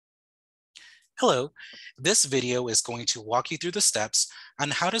Hello, this video is going to walk you through the steps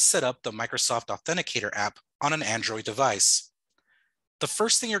on how to set up the Microsoft Authenticator app on an Android device. The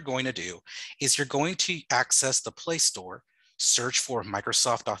first thing you're going to do is you're going to access the Play Store, search for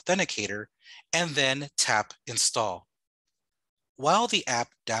Microsoft Authenticator, and then tap Install. While the app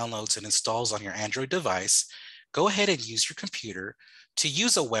downloads and installs on your Android device, go ahead and use your computer to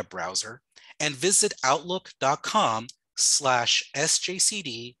use a web browser and visit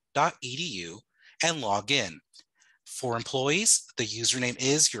outlook.com/sjcd.edu and log in. For employees, the username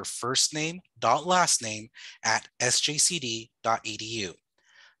is your first name dot last name at sjcd.edu.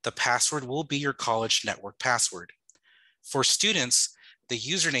 The password will be your college network password. For students, the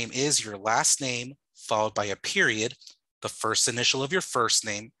username is your last name followed by a period, the first initial of your first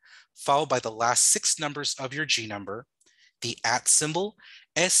name, followed by the last 6 numbers of your G number, the @ symbol,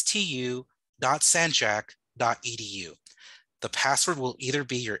 stu.sanjak.edu. The password will either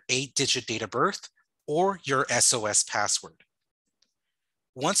be your 8-digit date of birth or your SOS password.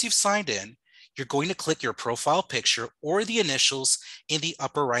 Once you've signed in, you're going to click your profile picture or the initials in the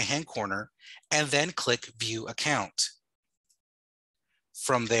upper right-hand corner and then click View Account.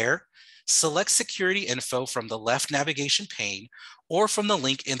 From there, select Security Info from the left navigation pane or from the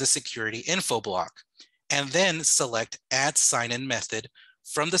link in the Security Info block, and then select Add Sign-In Method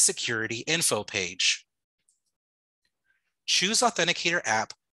from the Security Info page. Choose Authenticator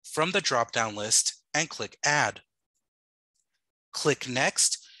app from the drop-down list and click Add. Click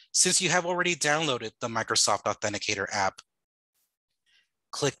Next since you have already downloaded the Microsoft Authenticator app.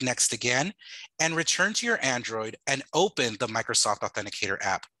 Click Next again and return to your Android and open the Microsoft Authenticator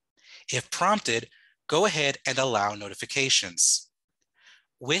app. If prompted, go ahead and allow notifications.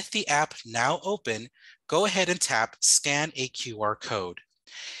 With the app now open, go ahead and tap Scan a QR code.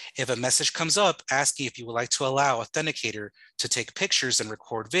 If a message comes up asking if you would like to allow Authenticator to take pictures and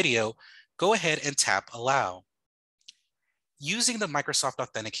record video, go ahead and tap Allow. Using the Microsoft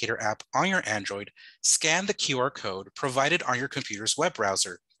Authenticator app on your Android, scan the QR code provided on your computer's web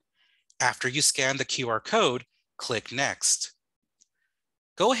browser. After you scan the QR code, click Next.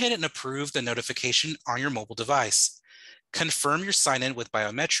 Go ahead and approve the notification on your mobile device. Confirm your sign-in with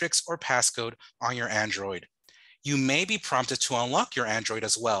biometrics or passcode on your Android. You may be prompted to unlock your Android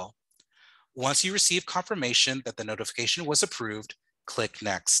as well. Once you receive confirmation that the notification was approved, click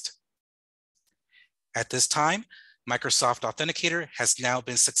Next. At this time, Microsoft Authenticator has now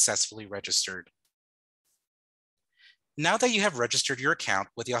been successfully registered. Now that you have registered your account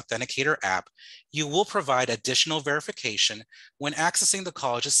with the Authenticator app, you will provide additional verification when accessing the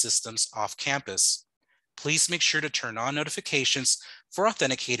college's systems off campus. Please make sure to turn on notifications for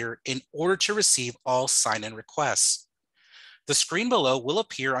Authenticator in order to receive all sign-in requests. The screen below will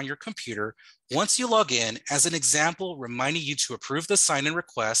appear on your computer once you log in as an example reminding you to approve the sign-in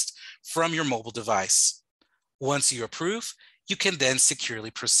request from your mobile device. Once you approve, you can then securely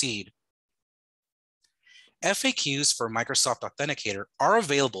proceed. FAQs for Microsoft Authenticator are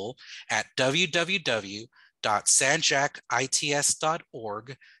available at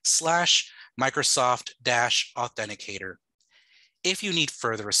www.sanjakits.org/Microsoft-Authenticator. If you need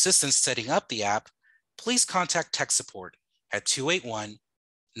further assistance setting up the app, please contact tech support at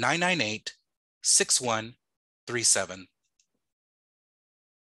 281-998-6137.